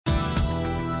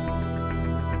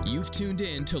You've tuned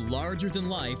in to Larger Than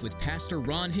Life with Pastor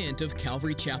Ron Hint of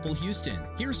Calvary Chapel, Houston.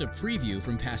 Here's a preview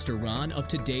from Pastor Ron of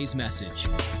today's message.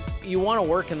 You want to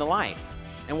work in the light.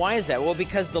 And why is that? Well,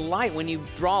 because the light, when you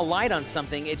draw light on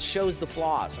something, it shows the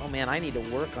flaws. Oh man, I need to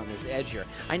work on this edge here.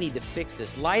 I need to fix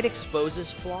this. Light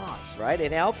exposes flaws, right?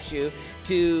 It helps you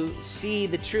to see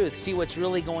the truth, see what's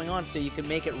really going on so you can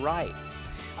make it right.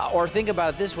 Or think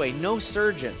about it this way, no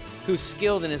surgeon who's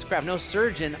skilled in his craft, no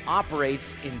surgeon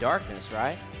operates in darkness,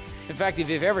 right? In fact, if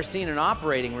you've ever seen an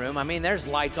operating room, I mean, there's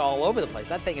lights all over the place.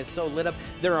 That thing is so lit up,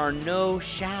 there are no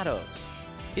shadows.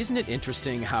 Isn't it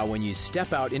interesting how when you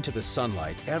step out into the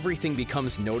sunlight, everything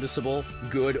becomes noticeable,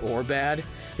 good or bad?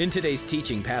 In today's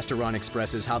teaching, Pastor Ron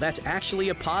expresses how that's actually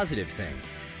a positive thing,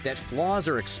 that flaws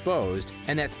are exposed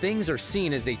and that things are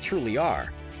seen as they truly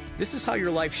are. This is how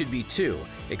your life should be too,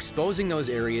 exposing those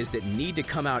areas that need to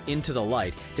come out into the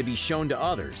light to be shown to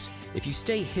others. If you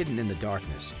stay hidden in the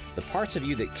darkness, the parts of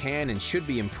you that can and should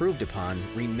be improved upon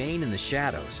remain in the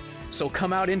shadows. So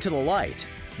come out into the light.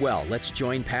 Well, let's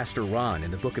join Pastor Ron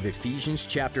in the book of Ephesians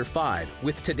chapter 5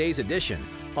 with today's edition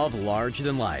of Larger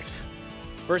Than Life.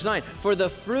 Verse 9, for the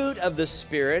fruit of the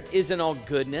Spirit is in all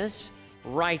goodness,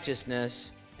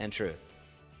 righteousness, and truth.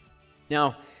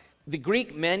 Now, the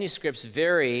Greek manuscripts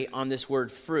vary on this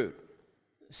word fruit.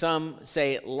 Some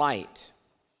say light.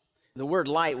 The word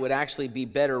light would actually be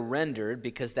better rendered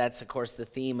because that's, of course, the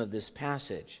theme of this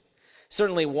passage.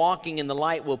 Certainly, walking in the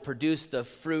light will produce the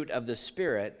fruit of the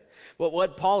Spirit. But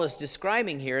what Paul is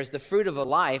describing here is the fruit of a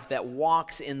life that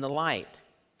walks in the light.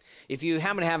 If you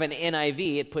happen to have an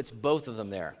NIV, it puts both of them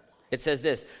there. It says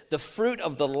this, the fruit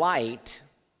of the light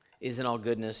is in all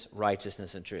goodness,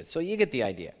 righteousness, and truth. So you get the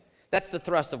idea. That's the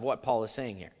thrust of what Paul is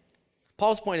saying here.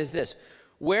 Paul's point is this,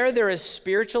 where there is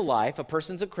spiritual life, a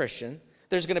person's a Christian,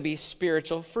 there's going to be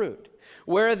spiritual fruit.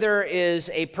 Where there is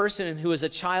a person who is a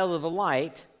child of the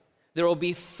light, there will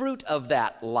be fruit of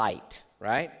that light,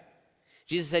 right?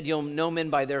 Jesus said, you'll know men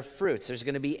by their fruits. There's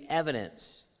going to be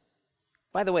evidence.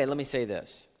 By the way, let me say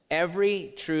this.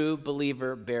 Every true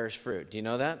believer bears fruit. Do you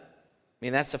know that? I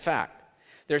mean, that's a fact.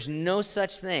 There's no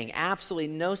such thing, absolutely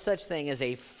no such thing as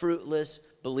a fruitless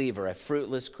believer, a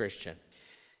fruitless Christian.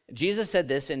 Jesus said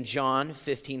this in John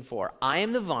 15:4. I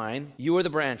am the vine, you are the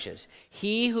branches.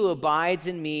 He who abides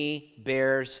in me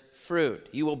bears fruit.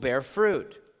 You will bear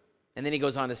fruit. And then he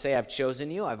goes on to say, I've chosen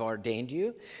you, I've ordained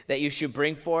you, that you should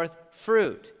bring forth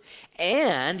fruit.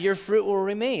 And your fruit will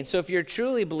remain. So if you're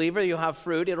truly a believer, you'll have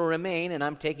fruit, it'll remain, and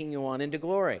I'm taking you on into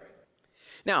glory.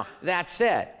 Now, that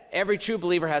said, every true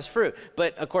believer has fruit.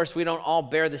 But, of course, we don't all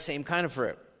bear the same kind of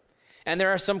fruit. And there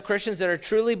are some Christians that are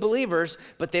truly believers,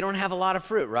 but they don't have a lot of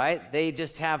fruit, right? They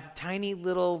just have tiny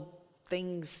little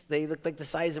things. They look like the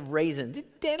size of raisins.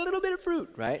 A little bit of fruit,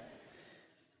 right?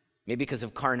 Maybe because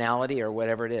of carnality or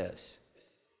whatever it is.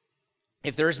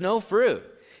 If there's no fruit,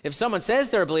 if someone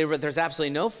says they're a believer but there's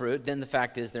absolutely no fruit, then the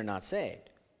fact is they're not saved.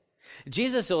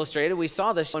 Jesus illustrated, we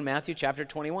saw this in Matthew chapter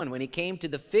 21, when he came to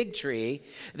the fig tree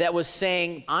that was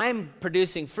saying, I'm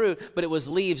producing fruit, but it was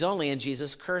leaves only, and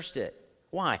Jesus cursed it.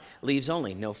 Why? Leaves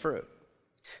only, no fruit.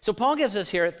 So Paul gives us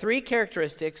here three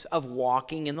characteristics of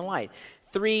walking in the light.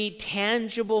 Three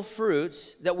tangible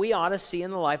fruits that we ought to see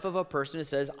in the life of a person who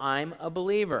says, I'm a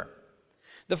believer.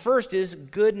 The first is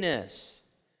goodness.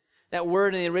 That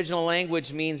word in the original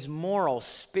language means moral,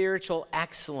 spiritual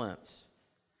excellence.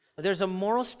 There's a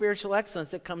moral, spiritual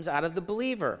excellence that comes out of the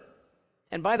believer.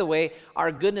 And by the way,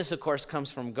 our goodness, of course,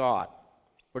 comes from God.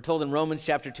 We're told in Romans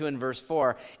chapter 2 and verse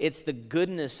 4, it's the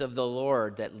goodness of the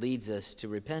Lord that leads us to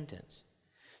repentance.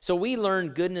 So we learn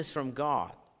goodness from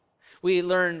God. We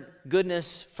learn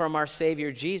goodness from our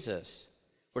Savior Jesus.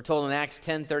 We're told in Acts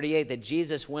 10:38 that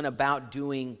Jesus went about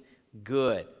doing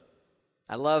good.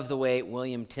 I love the way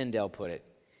William Tyndale put it.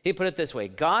 He put it this way,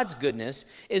 God's goodness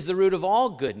is the root of all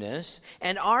goodness,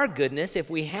 and our goodness, if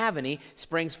we have any,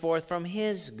 springs forth from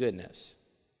His goodness.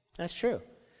 That's true.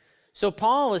 So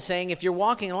Paul is saying if you're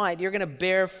walking in light, you're going to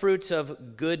bear fruits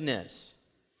of goodness.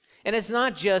 And it's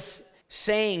not just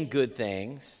saying good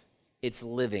things, it's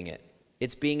living it.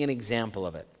 It's being an example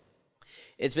of it.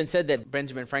 It's been said that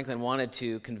Benjamin Franklin wanted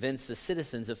to convince the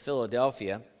citizens of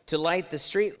Philadelphia to light the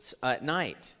streets at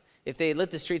night. If they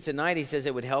lit the streets at night, he says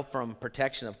it would help from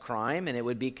protection of crime and it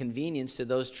would be convenience to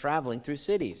those traveling through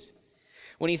cities.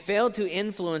 When he failed to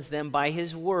influence them by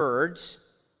his words,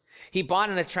 he bought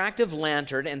an attractive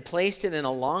lantern and placed it in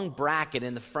a long bracket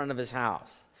in the front of his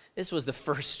house. This was the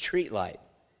first street light.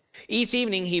 Each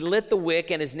evening, he lit the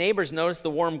wick, and his neighbors noticed the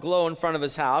warm glow in front of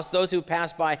his house. Those who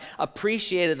passed by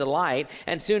appreciated the light,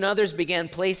 and soon others began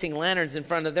placing lanterns in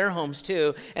front of their homes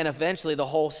too, and eventually the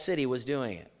whole city was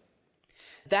doing it.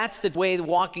 That's the way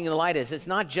walking in the light is. It's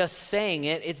not just saying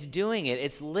it, it's doing it,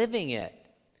 it's living it.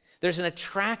 There's an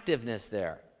attractiveness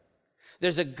there.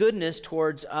 There's a goodness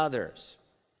towards others.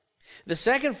 The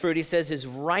second fruit, he says, is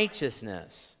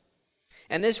righteousness.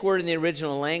 And this word in the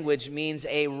original language means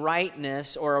a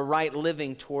rightness or a right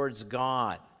living towards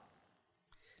God.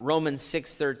 Romans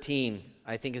 6:13,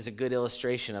 I think, is a good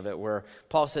illustration of it, where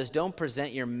Paul says, don't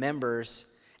present your members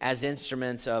as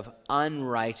instruments of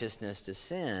unrighteousness to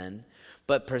sin,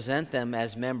 but present them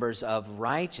as members of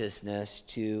righteousness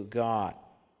to God.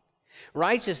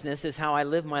 Righteousness is how I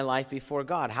live my life before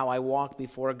God, how I walk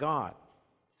before God.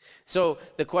 So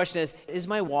the question is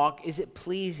my walk, is it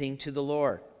pleasing to the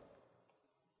Lord?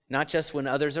 Not just when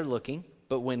others are looking,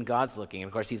 but when God's looking. And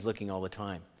of course, he's looking all the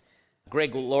time.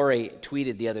 Greg Laurie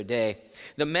tweeted the other day,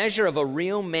 the measure of a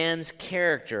real man's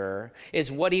character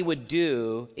is what he would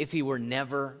do if he were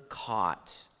never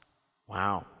caught.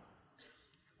 Wow.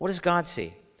 What does God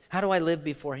see? How do I live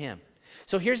before him?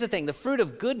 So here's the thing. The fruit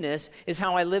of goodness is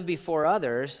how I live before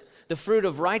others. The fruit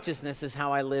of righteousness is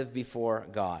how I live before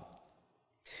God.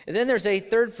 And then there's a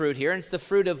third fruit here, and it's the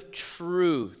fruit of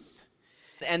truth.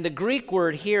 And the Greek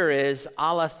word here is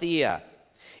aletheia.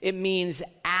 It means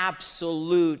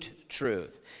absolute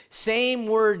truth. Same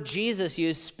word Jesus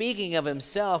used speaking of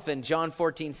himself in John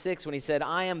 14:6 when he said,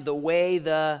 I am the way,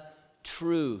 the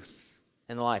truth,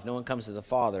 and the life. No one comes to the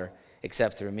Father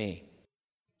except through me.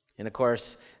 And of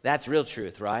course, that's real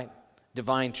truth, right?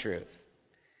 Divine truth.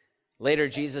 Later,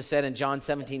 Jesus said in John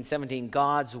 17:17,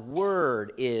 God's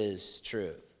word is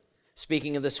truth.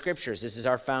 Speaking of the scriptures, this is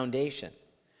our foundation.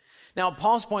 Now,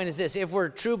 Paul's point is this: if we're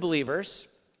true believers,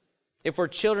 if we're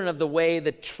children of the way,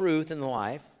 the truth, and the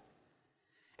life,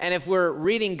 and if we're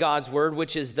reading God's word,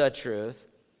 which is the truth,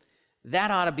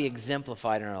 that ought to be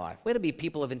exemplified in our life. We ought to be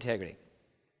people of integrity.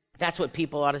 That's what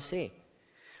people ought to see.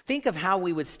 Think of how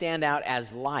we would stand out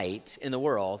as light in the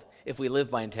world if we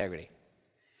lived by integrity.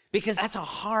 Because that's a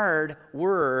hard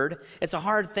word. It's a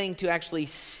hard thing to actually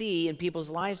see in people's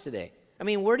lives today. I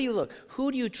mean, where do you look?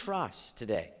 Who do you trust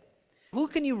today? Who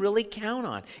can you really count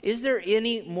on? Is there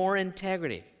any more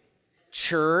integrity?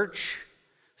 Church,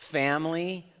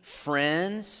 family,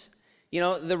 friends. You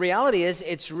know, the reality is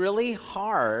it's really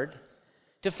hard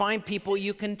to find people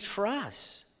you can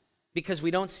trust because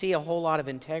we don't see a whole lot of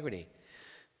integrity.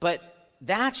 But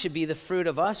that should be the fruit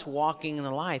of us walking in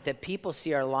the light, that people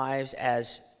see our lives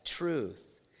as truth.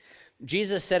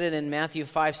 Jesus said it in Matthew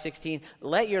 5:16,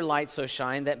 let your light so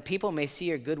shine that people may see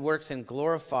your good works and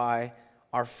glorify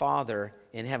our Father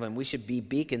in heaven. We should be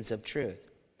beacons of truth.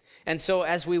 And so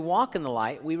as we walk in the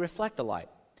light, we reflect the light.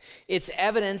 It's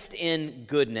evidenced in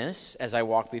goodness as I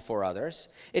walk before others.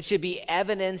 It should be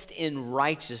evidenced in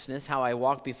righteousness, how I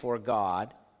walk before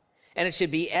God. And it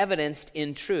should be evidenced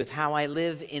in truth, how I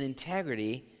live in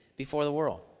integrity before the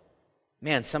world.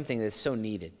 Man, something that's so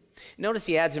needed. Notice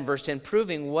he adds in verse 10,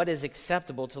 proving what is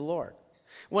acceptable to the Lord.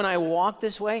 When I walk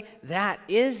this way, that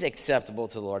is acceptable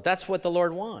to the Lord. That's what the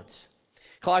Lord wants.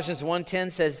 Colossians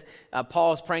 1:10 says,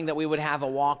 Paul is praying that we would have a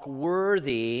walk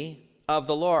worthy of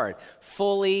the Lord,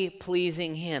 fully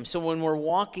pleasing him. So when we're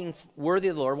walking worthy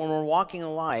of the Lord, when we're walking in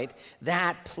the light,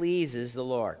 that pleases the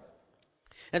Lord.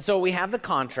 And so we have the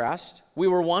contrast. We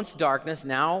were once darkness,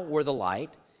 now we're the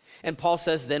light. And Paul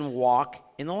says, then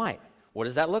walk in the light. What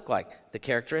does that look like? The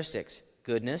characteristics: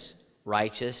 goodness,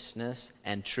 righteousness,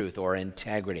 and truth, or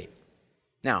integrity.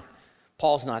 Now,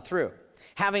 Paul's not through.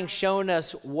 Having shown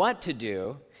us what to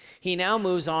do, he now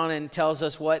moves on and tells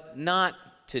us what not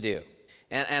to do.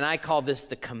 And I call this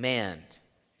the command,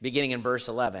 beginning in verse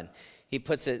 11. He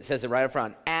says it right up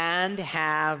front, and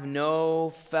have no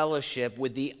fellowship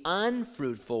with the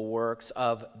unfruitful works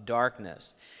of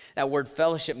darkness. That word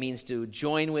fellowship means to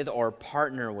join with or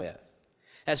partner with.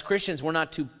 As Christians, we're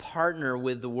not to partner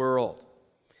with the world.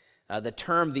 The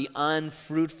term, the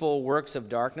unfruitful works of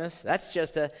darkness, that's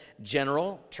just a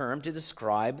general term to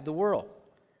describe the world.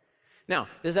 Now,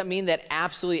 does that mean that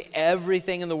absolutely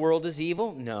everything in the world is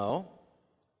evil? No.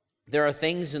 There are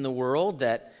things in the world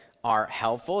that are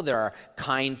helpful. There are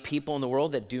kind people in the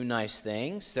world that do nice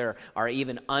things. There are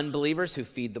even unbelievers who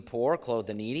feed the poor, clothe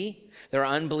the needy. There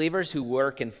are unbelievers who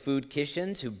work in food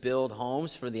kitchens, who build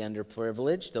homes for the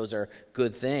underprivileged. Those are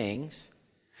good things.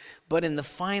 But in the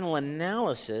final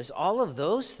analysis, all of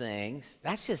those things,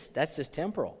 that's just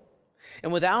temporal.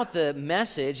 And without the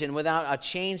message and without a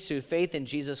change through faith in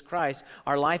Jesus Christ,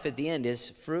 our life at the end is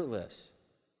fruitless.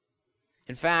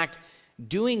 In fact,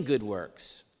 doing good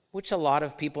works, which a lot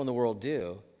of people in the world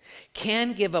do,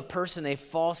 can give a person a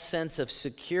false sense of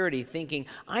security, thinking,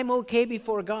 I'm okay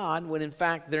before God, when in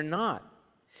fact they're not.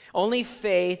 Only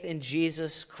faith in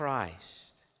Jesus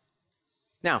Christ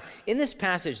Now, in this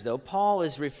passage, though, Paul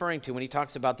is referring to, when he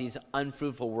talks about these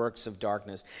unfruitful works of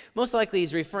darkness, most likely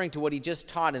he's referring to what he just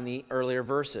taught in the earlier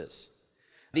verses.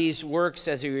 These works,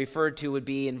 as he referred to, would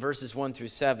be in verses 1 through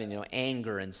 7,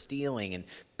 anger and stealing and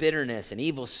bitterness and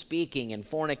evil speaking and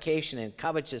fornication and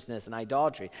covetousness and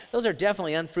idolatry. Those are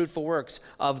definitely unfruitful works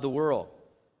of the world.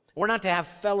 We're not to have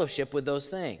fellowship with those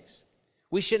things.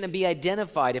 We shouldn't be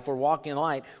identified, if we're walking in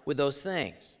light, with those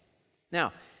things.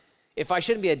 Now, if I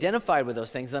shouldn't be identified with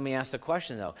those things, let me ask the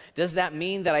question, though. Does that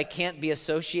mean that I can't be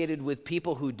associated with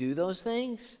people who do those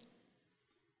things?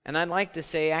 And I'd like to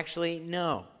say, actually,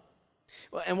 no.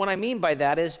 And what I mean by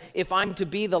that is, if I'm to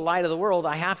be the light of the world,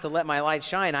 I have to let my light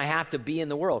shine. I have to be in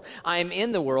the world. I am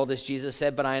in the world, as Jesus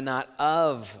said, but I am not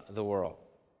of the world.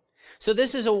 So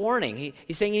this is a warning.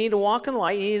 He's saying you need to walk in the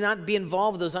light. You need to not be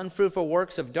involved with those unfruitful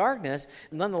works of darkness.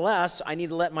 Nonetheless, I need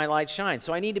to let my light shine.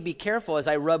 So I need to be careful as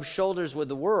I rub shoulders with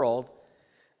the world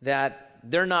that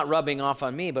they're not rubbing off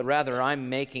on me, but rather I'm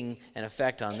making an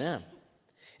effect on them.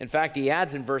 In fact, he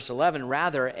adds in verse 11,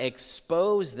 rather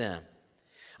expose them.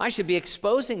 I should be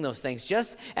exposing those things.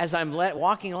 Just as I'm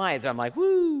walking light, I'm like,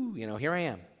 woo, here I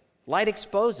am. Light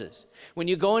exposes. When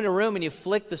you go in a room and you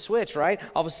flick the switch, right,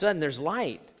 all of a sudden there's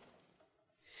light.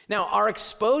 Now, our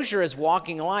exposure as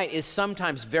walking light is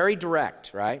sometimes very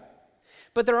direct, right?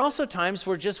 But there are also times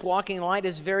where just walking light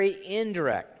is very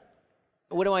indirect.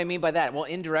 What do I mean by that? Well,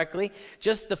 indirectly,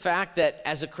 just the fact that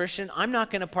as a Christian, I'm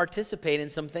not going to participate in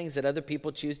some things that other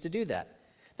people choose to do that.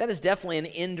 That is definitely an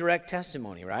indirect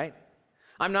testimony, right?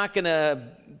 I'm not going to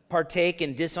partake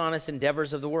in dishonest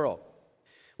endeavors of the world.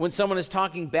 When someone is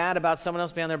talking bad about someone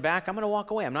else behind their back, I'm going to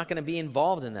walk away. I'm not going to be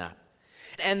involved in that.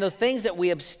 And the things that we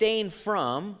abstain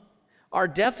from are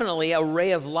definitely a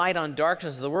ray of light on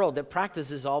darkness of the world that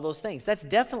practices all those things. That's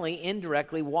definitely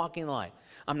indirectly walking light.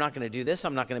 I'm not going to do this.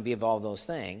 I'm not going to be involved in those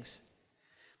things.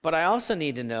 But I also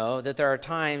need to know that there are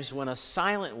times when a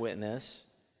silent witness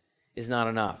is not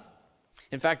enough.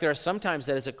 In fact, there are some times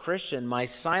that as a Christian, my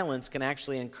silence can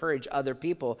actually encourage other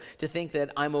people to think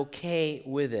that I'm okay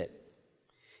with it.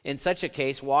 In such a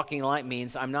case, walking light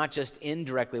means I'm not just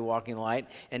indirectly walking light,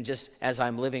 and just as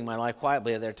I'm living my life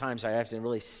quietly, there are times I have to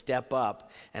really step up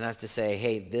and I have to say,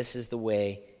 hey, this is the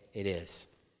way it is.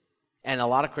 And a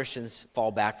lot of Christians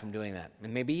fall back from doing that.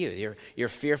 And maybe you're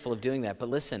fearful of doing that. But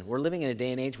listen, we're living in a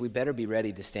day and age, we better be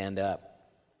ready to stand up,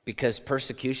 because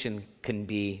persecution can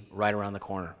be right around the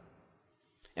corner.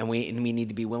 And we need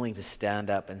to be willing to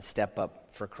stand up and step up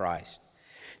for Christ.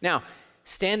 Now,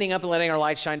 standing up and letting our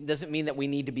light shine doesn't mean that we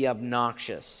need to be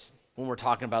obnoxious when we're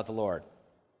talking about the Lord.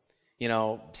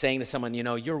 Saying to someone,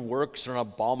 your works are an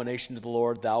abomination to the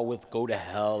Lord. Thou wilt go to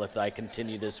hell if I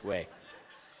continue this way.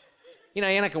 You're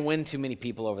not going to win too many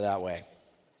people over that way.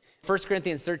 1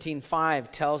 Corinthians 13:5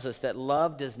 tells us that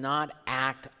love does not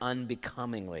act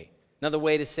unbecomingly. Another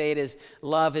way to say it is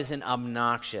love isn't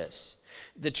obnoxious.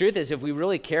 The truth is, if we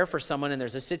really care for someone and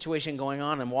there's a situation going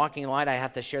on and walking in light, I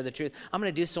have to share the truth. I'm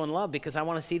going to do so in love because I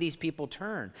want to see these people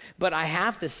turn. But I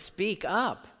have to speak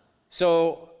up.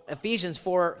 So Ephesians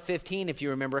 4:15, if you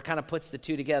remember, kind of puts the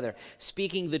two together.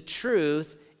 Speaking the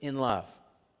truth in love.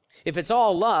 If it's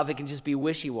all love, it can just be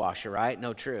wishy-washy, right?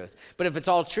 No truth. But if it's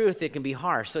all truth, it can be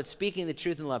harsh. So it's speaking the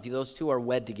truth in love. Those two are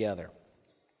wed together.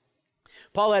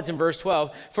 Paul adds in verse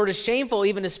 12, for it is shameful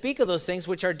even to speak of those things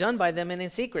which are done by them in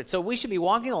secret. So we should be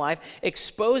walking in life,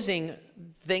 exposing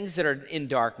things that are in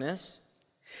darkness.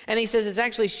 And he says it's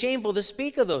actually shameful to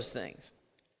speak of those things.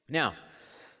 Now,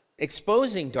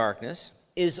 exposing darkness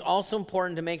is also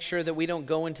important to make sure that we don't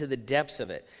go into the depths of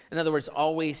it. In other words,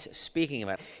 always speaking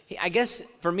about it. I guess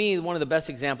for me, one of the best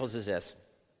examples is this.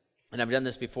 And I've done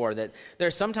this before, that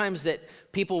there's sometimes that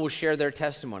people will share their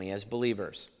testimony as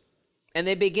believers. And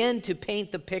they begin to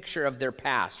paint the picture of their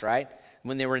past, right?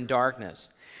 When they were in darkness.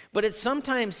 But it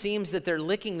sometimes seems that they're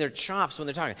licking their chops when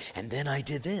they're talking. And then I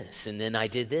did this, and then I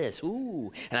did this.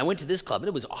 Ooh, and I went to this club, and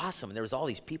it was awesome. And there was all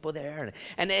these people there.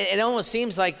 And it almost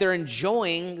seems like they're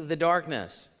enjoying the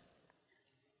darkness.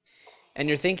 And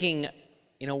you're thinking,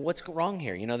 what's wrong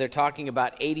here? They're talking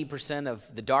about 80%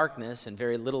 of the darkness and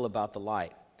very little about the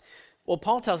light. Well,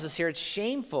 Paul tells us here it's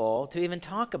shameful to even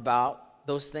talk about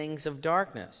those things of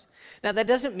darkness. Now, that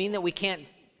doesn't mean that we can't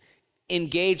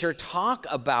engage or talk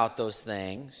about those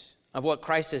things of what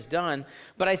Christ has done,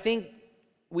 but I think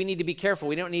we need to be careful.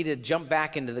 We don't need to jump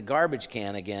back into the garbage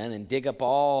can again and dig up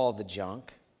all the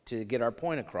junk to get our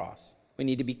point across. We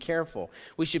need to be careful.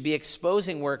 We should be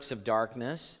exposing works of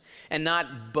darkness and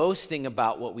not boasting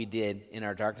about what we did in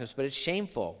our darkness, but it's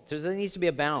shameful. So there needs to be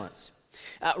a balance.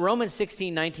 Romans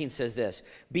 16:19 says this,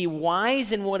 be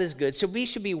wise in what is good. So we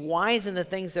should be wise in the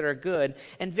things that are good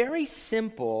and very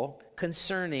simple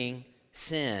concerning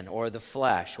sin or the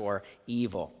flesh or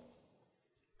evil.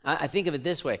 I think of it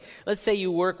this way. Let's say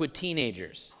you work with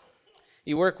teenagers.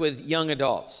 You work with young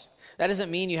adults. That doesn't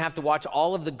mean you have to watch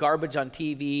all of the garbage on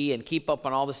TV and keep up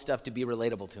on all the stuff to be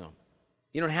relatable to them.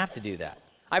 You don't have to do that.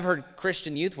 I've heard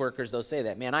Christian youth workers, they'll say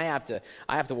that, man, I have to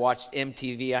watch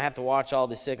MTV, I have to watch all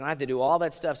this sick, and I have to do all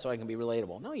that stuff so I can be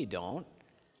relatable. No, you don't.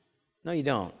 No, you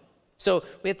don't. So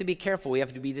we have to be careful. We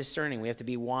have to be discerning. We have to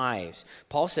be wise.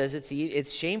 Paul says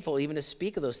it's shameful even to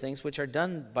speak of those things which are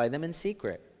done by them in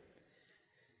secret.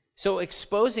 So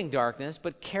exposing darkness,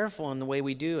 but careful in the way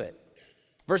we do it.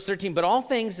 Verse 13, but all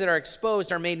things that are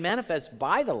exposed are made manifest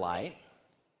by the light,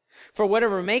 for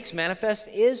whatever makes manifest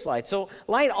is light. So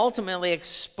light ultimately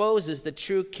exposes the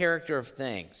true character of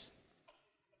things.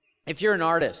 If you're an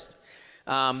artist,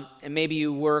 and maybe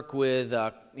you work with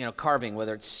carving,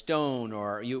 whether it's stone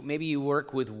or maybe you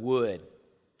work with wood,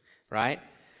 right?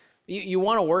 You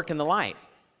want to work in the light.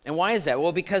 And why is that?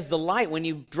 Well, because the light, when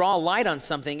you draw light on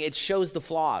something, it shows the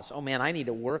flaws. Oh man, I need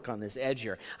to work on this edge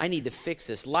here. I need to fix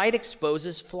this. Light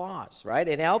exposes flaws, right?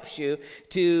 It helps you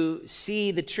to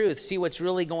see the truth, see what's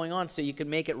really going on so you can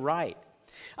make it right.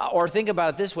 Or think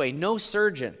about it this way. No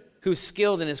surgeon who's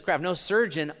skilled in his craft, no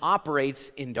surgeon operates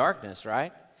in darkness,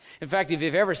 right? In fact, if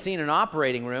you've ever seen an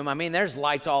operating room, I mean, there's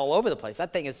lights all over the place.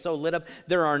 That thing is so lit up,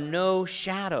 there are no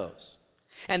shadows.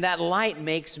 And that light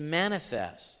makes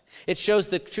manifest. It shows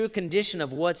the true condition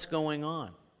of what's going on.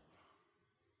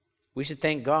 We should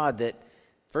thank God that,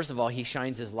 first of all, he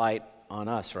shines his light on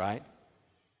us, right?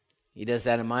 He does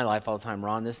that in my life all the time.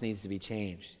 Ron, this needs to be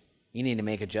changed. You need to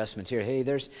make adjustments here. Hey,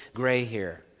 there's gray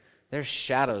here. There's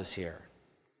shadows here.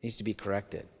 It needs to be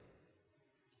corrected.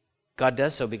 God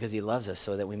does so because he loves us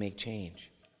so that we make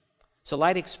change. So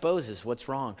light exposes what's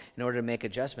wrong in order to make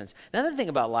adjustments. Another thing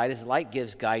about light is light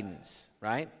gives guidance,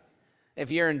 right? If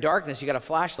you're in darkness, you got a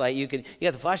flashlight, you got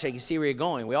the flashlight, you see where you're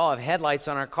going. We all have headlights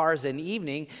on our cars in the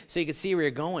evening so you can see where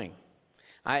you're going.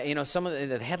 Some of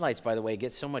the headlights, by the way,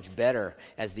 get so much better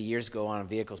as the years go on in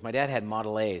vehicles. My dad had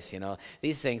Model A's,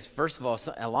 These things, first of all,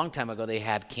 a long time ago, they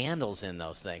had candles in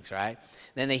those things, right?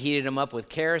 Then they heated them up with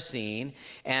kerosene,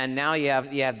 and now you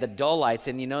have the dull lights,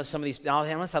 and some of these,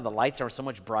 notice how the lights are so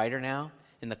much brighter now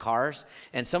in the cars.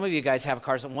 And some of you guys have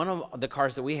cars. One of the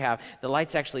cars that we have, the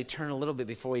lights actually turn a little bit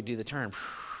before we do the turn.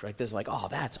 Like this, like, oh,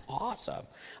 that's awesome.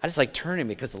 I just like turning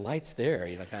because the light's there,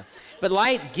 But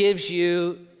light gives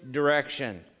you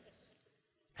direction,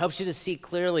 helps you to see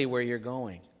clearly where you're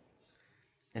going,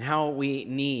 and how we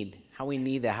need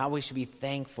that, how we should be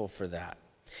thankful for that.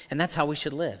 And that's how we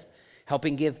should live,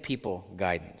 helping give people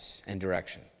guidance and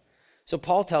direction. So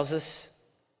Paul tells us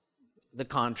the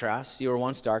contrast. You were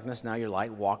once darkness, now you're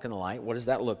light. Walk in the light. What does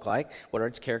that look like? What are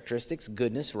its characteristics?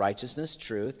 Goodness, righteousness,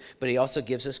 truth. But he also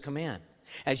gives us command.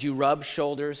 As you rub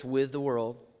shoulders with the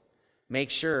world, make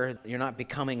sure you're not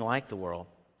becoming like the world,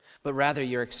 but rather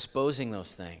you're exposing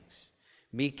those things.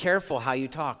 Be careful how you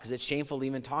talk, because it's shameful to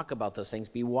even talk about those things.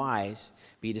 Be wise,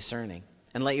 be discerning,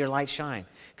 and let your light shine,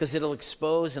 because it'll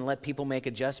expose and let people make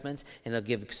adjustments, and it'll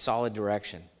give solid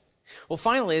direction. Well,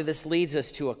 finally, this leads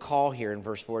us to a call here in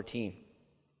verse 14.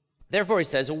 Therefore, he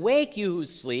says, awake, you who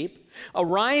sleep,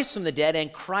 arise from the dead,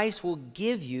 and Christ will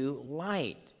give you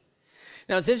light.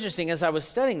 Now, it's interesting, as I was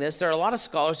studying this, there are a lot of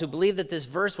scholars who believe that this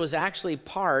verse was actually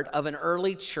part of an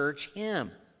early church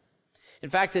hymn. In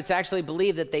fact, it's actually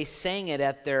believed that they sang it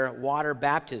at their water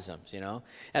baptisms,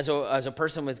 As a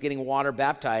person was getting water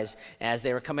baptized, as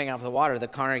they were coming out of the water, the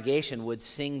congregation would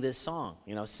sing this song,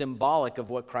 symbolic of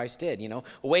what Christ did,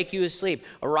 Awake, you who sleep,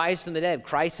 arise from the dead.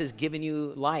 Christ has given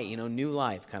you light, new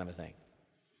life kind of a thing.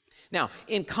 Now,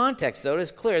 in context, though, it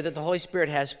is clear that the Holy Spirit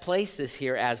has placed this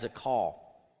here as a call,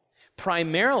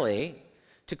 primarily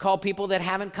to call people that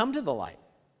haven't come to the light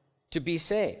to be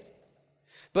saved.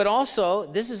 But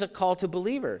also, this is a call to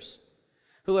believers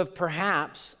who have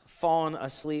perhaps fallen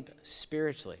asleep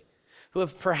spiritually, who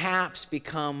have perhaps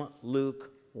become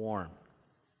lukewarm.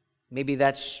 Maybe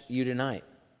that's you tonight.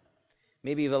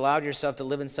 Maybe you've allowed yourself to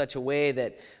live in such a way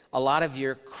that a lot of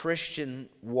your Christian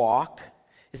walk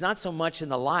is not so much in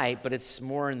the light, but it's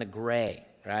more in the gray,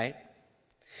 right?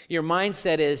 Your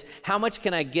mindset is, how much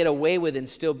can I get away with and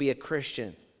still be a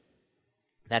Christian?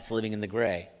 That's living in the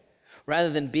gray.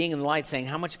 Rather than being in the light, saying,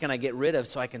 how much can I get rid of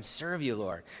so I can serve you,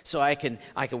 Lord, so I can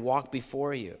walk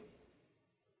before you.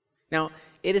 Now,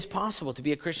 it is possible to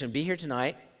be a Christian, be here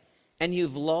tonight, and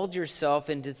you've lulled yourself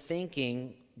into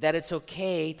thinking that it's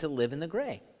okay to live in the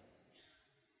gray.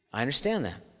 I understand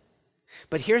that.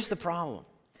 But here's the problem.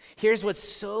 Here's what's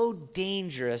so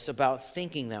dangerous about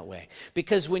thinking that way.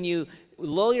 Because when you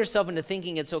lull yourself into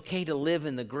thinking it's okay to live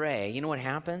in the gray, you know what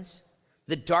happens?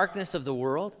 The darkness of the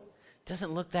world it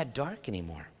doesn't look that dark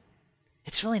anymore.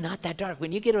 It's really not that dark.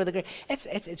 When you get over the grave,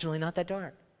 it's really not that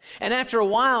dark. And after a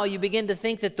while, you begin to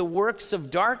think that the works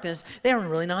of darkness, they're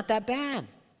really not that bad.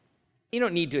 You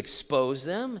don't need to expose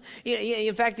them.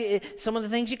 In fact, some of the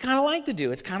things you kind of like to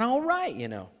do, it's kind of all right, you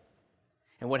know.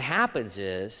 And what happens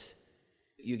is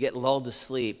you get lulled to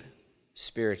sleep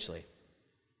spiritually.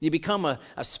 You become a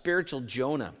spiritual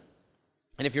Jonah.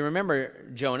 And if you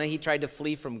remember Jonah, he tried to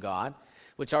flee from God,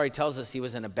 which already tells us he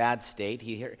was in a bad state.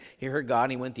 He heard God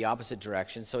and he went the opposite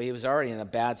direction. So he was already in a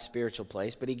bad spiritual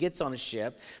place. But he gets on a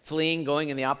ship, fleeing, going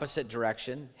in the opposite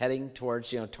direction, heading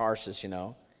towards, Tarshish,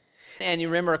 And you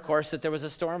remember, of course, that there was a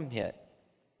storm hit.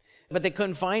 But they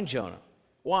couldn't find Jonah.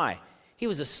 Why? He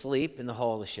was asleep in the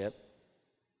hull of the ship.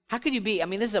 How could you be,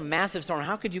 this is a massive storm.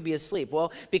 How could you be asleep?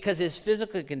 Well, because his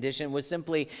physical condition was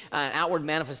simply an outward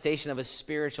manifestation of a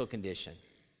spiritual condition.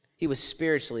 He was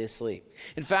spiritually asleep.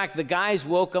 In fact, the guys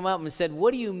woke him up and said,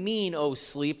 "What do you mean, oh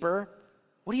sleeper?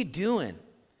 What are you doing?"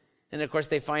 And of course,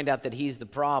 they find out that he's the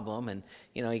problem, and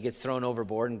he gets thrown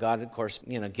overboard, and God, of course,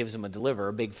 gives him a deliverer,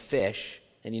 a big fish,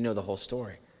 and you know the whole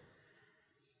story.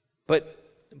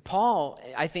 But Paul,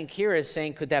 I think here is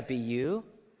saying, could that be you?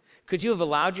 Could you have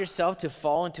allowed yourself to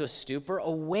fall into a stupor?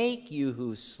 Awake, you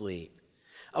who sleep.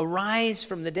 Arise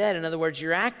from the dead. In other words,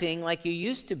 you're acting like you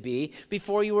used to be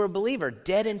before you were a believer,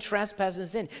 dead in trespass and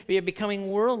sin. You're becoming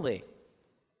worldly.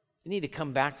 You need to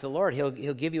come back to the Lord. He'll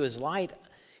give you his light.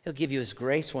 He'll give you his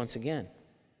grace once again.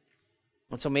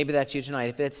 And so maybe that's you tonight.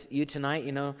 If it's you tonight,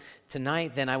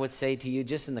 tonight, then I would say to you,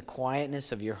 just in the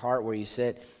quietness of your heart where you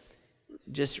sit,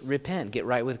 just repent, get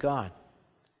right with God.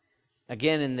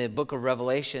 Again, in the book of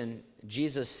Revelation,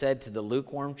 Jesus said to the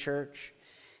lukewarm church,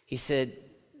 he said,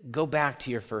 go back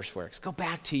to your first works. Go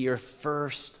back to your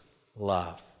first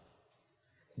love.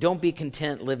 Don't be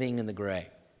content living in the gray.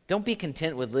 Don't be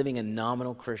content with living a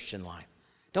nominal Christian life.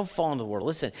 Don't fall into the world.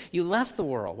 Listen, you left the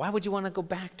world. Why would you want to go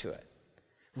back to it?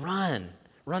 Run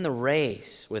the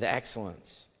race with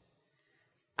excellence.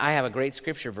 I have a great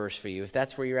scripture verse for you if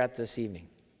that's where you're at this evening.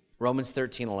 Romans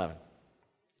 13:11.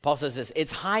 Paul says this,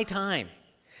 it's high time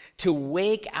to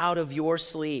wake out of your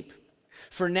sleep,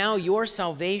 for now your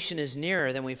salvation is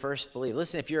nearer than we first believed.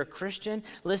 Listen, if you're a Christian,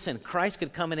 listen, Christ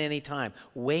could come at any time.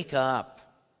 Wake up.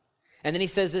 And then he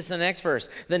says this in the next verse,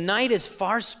 the night is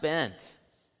far spent.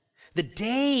 The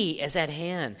day is at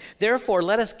hand. Therefore,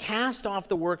 let us cast off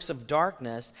the works of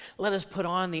darkness. Let us put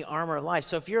on the armor of life.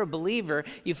 So if you're a believer,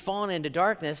 you've fallen into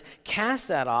darkness, cast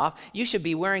that off. You should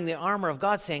be wearing the armor of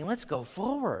God saying, let's go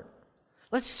forward.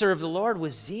 Let's serve the Lord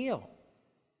with zeal.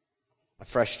 A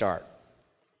fresh start.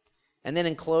 And then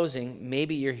in closing,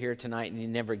 maybe you're here tonight and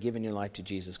you've never given your life to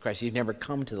Jesus Christ. You've never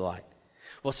come to the light.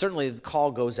 Well, certainly the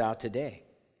call goes out today.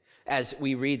 As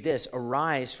we read this,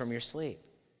 arise from your sleep.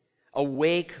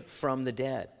 Awake from the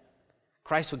dead.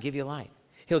 Christ will give you light.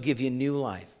 He'll give you new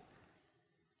life.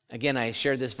 Again, I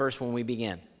shared this verse when we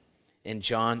began. In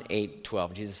John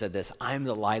 8:12, Jesus said this, I am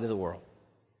the light of the world.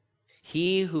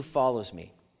 He who follows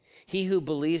me, he who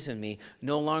believes in me,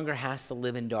 no longer has to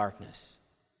live in darkness,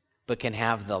 but can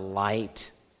have the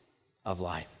light of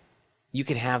life. You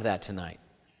can have that tonight.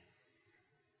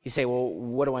 You say, well,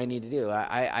 what do I need to do?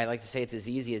 I like to say it's as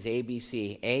easy as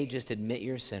ABC. A, just admit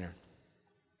you're a sinner.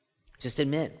 Just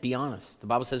admit, be honest. The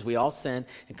Bible says we all sin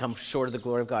and come short of the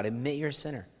glory of God. Admit you're a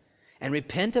sinner and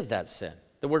repent of that sin.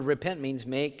 The word repent means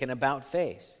make an about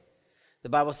face. The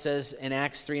Bible says in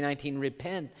Acts 3:19,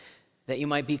 repent that you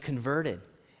might be converted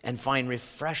and find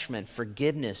refreshment,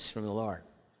 forgiveness from the Lord.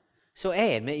 So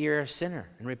A, admit you're a sinner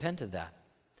and repent of that.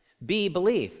 B,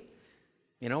 believe.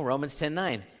 Romans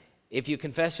 10:9. If you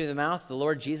confess with your mouth the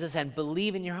Lord Jesus and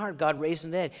believe in your heart God raised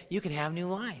him from the dead, you can have new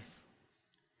life.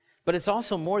 But it's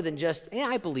also more than just,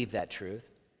 I believe that truth.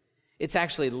 It's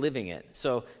actually living it.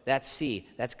 So that's C,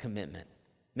 that's commitment.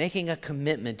 Making a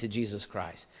commitment to Jesus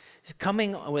Christ. It's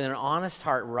coming with an honest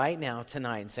heart right now,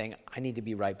 tonight, and saying, I need to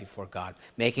be right before God.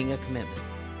 Making a commitment.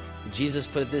 Jesus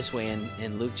put it this way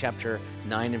in Luke chapter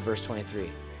 9 and verse 23.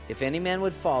 If any man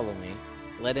would follow me,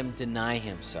 let him deny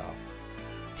himself,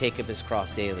 take up his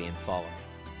cross daily and follow me.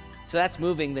 So that's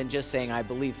moving than just saying, I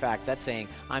believe facts. That's saying,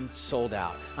 I'm sold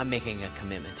out. I'm making a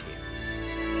commitment to you.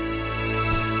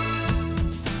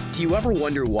 Do you ever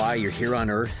wonder why you're here on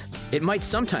earth? It might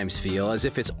sometimes feel as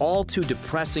if it's all too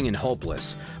depressing and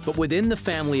hopeless, but within the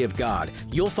family of God,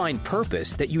 you'll find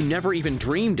purpose that you never even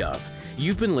dreamed of.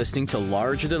 You've been listening to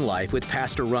Larger Than Life with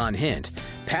Pastor Ron Hint.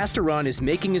 Pastor Ron is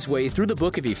making his way through the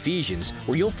book of Ephesians,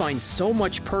 where you'll find so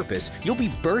much purpose, you'll be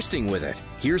bursting with it.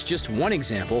 Here's just one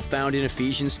example found in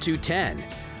Ephesians 2:10.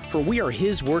 For we are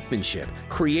His workmanship,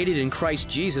 created in Christ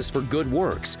Jesus for good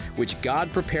works, which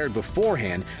God prepared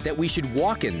beforehand that we should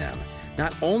walk in them.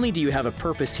 Not only do you have a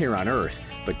purpose here on earth,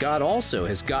 but God also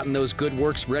has gotten those good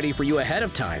works ready for you ahead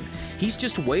of time. He's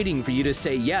just waiting for you to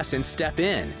say yes and step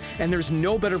in. And there's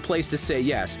no better place to say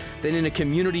yes than in a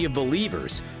community of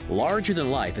believers. Larger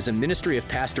Than Life is a ministry of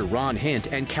Pastor Ron Hint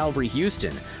and Calvary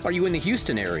Houston. Are you in the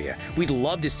Houston area? We'd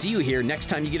love to see you here next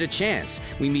time you get a chance.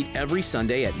 We meet every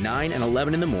Sunday at 9 and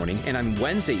 11 in the morning and on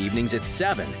Wednesday evenings at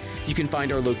 7. You can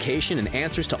find our location and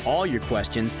answers to all your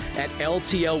questions at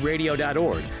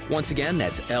ltlradio.org. Once again,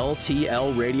 that's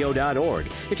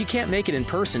ltlradio.org. If you can't make it in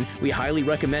person, we highly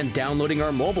recommend downloading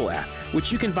our mobile app,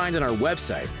 which you can find on our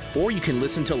website, or you can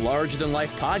listen to Larger Than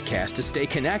Life podcast to stay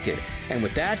connected. And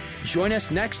with that, join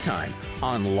us next time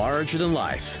on Larger Than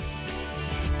Life.